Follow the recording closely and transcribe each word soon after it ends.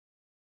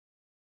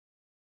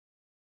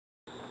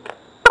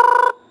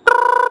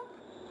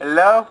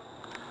Hello?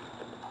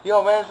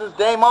 Yo, man, is this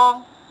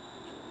Damon?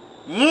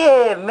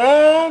 Yeah,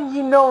 man,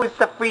 you know it's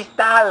the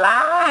freestyle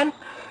line.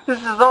 This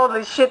is all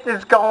the shit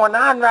that's going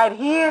on right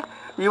here.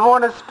 You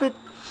want to spit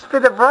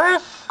a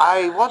verse?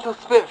 I want to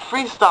spit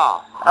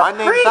freestyle. My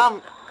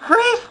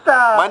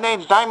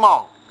name's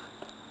Damon.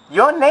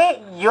 Your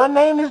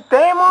name is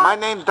Damon? My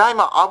name's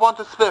Damon. I want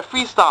to spit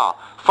freestyle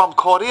from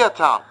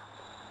Koreatown.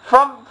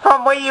 From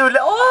where you...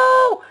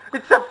 Oh!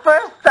 It's the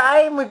first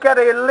time we got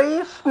a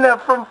listener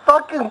from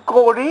fucking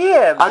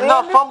Korea, man. I'm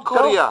not from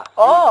Korea.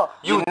 Oh,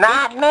 you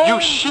not, man? You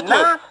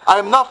shithead.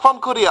 I'm not from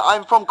Korea.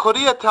 I'm from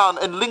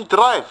Koreatown in Link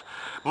Drive.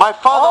 My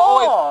father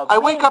always... I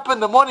wake up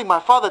in the morning, my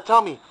father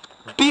tell me,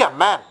 be a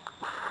man.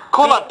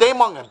 Call up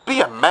Damon and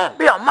be a man.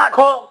 Be a man.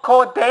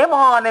 Call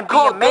Damon and be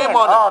a man.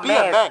 Call Damon and be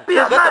a man.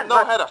 Let them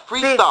know how to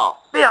freestyle.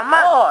 Be a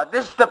man. Oh,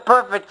 this is the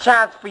perfect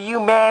chance for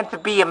you, man, to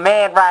be a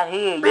man right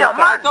here. Be a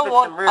man.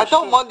 I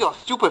don't want your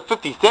stupid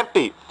 50-cent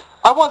beat.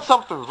 I want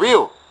something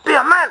real. Be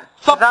a man.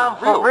 Something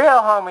real. For real,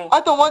 homie.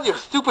 I don't want your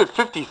stupid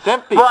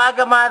 50-cent beat. Well, I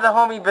got my other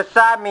homie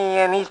beside me,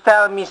 and he's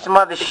telling me some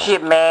other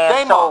shit, man.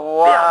 Damon.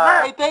 So,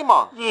 hey,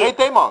 Damon. Yeah. Hey,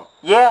 Damon.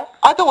 Yeah?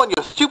 I don't want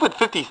your stupid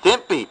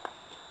 50-cent beat.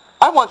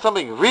 I want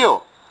something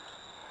real.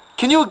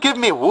 Can you give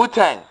me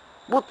Wu-Tang?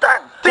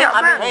 Wu-Tang? Yeah,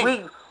 I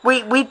mean,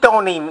 we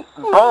don't even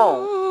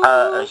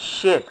boom.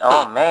 Shit.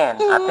 Oh, man.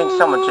 I think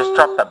someone just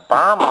dropped a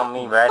bomb on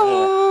me right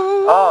here.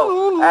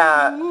 Oh,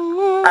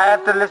 I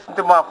have to listen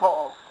to my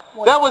phone.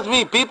 That was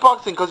me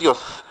beatboxing because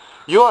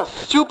your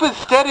stupid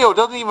stereo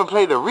doesn't even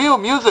play the real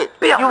music.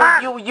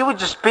 You were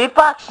just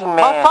beatboxing, man.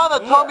 My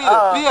father told me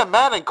to be a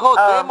man and call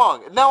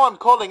Damon. Now I'm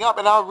calling up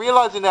and I'm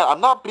realizing that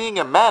I'm not being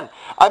a man.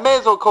 I may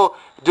as well call...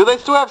 Do they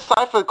still have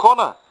Cypher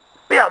Corner?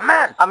 Yeah,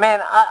 man.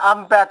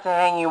 I'm about to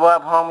hang you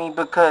up, homie,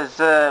 because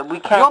we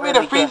can't. You want me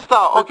to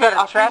freestyle? Okay,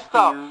 I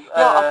freestyle.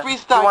 A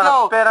freestyle.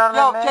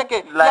 Yo, check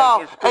it.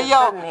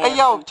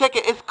 Yo, check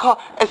it.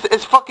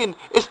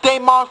 It's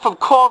Damon from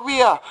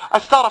Korea. I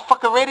start a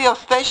fucking radio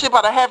station,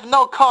 but I have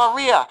no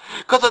career.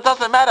 Cause it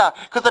doesn't matter.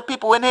 Cause the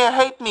people in here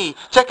hate me.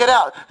 Check it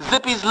out.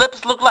 Zippy's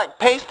lips look like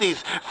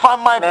pasties from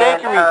my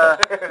bakery.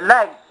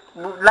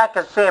 Like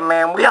I said,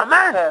 man, we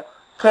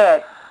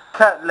can't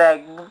cut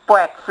like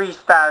whack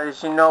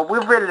freestylers, you know.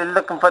 We're really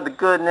looking for the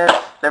goodness,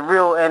 the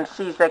real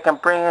MCs that can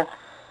bring in.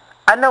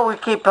 I know we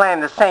keep playing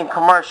the same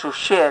commercial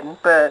shit,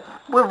 but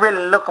we're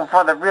really looking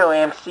for the real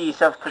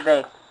MCs of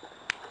today.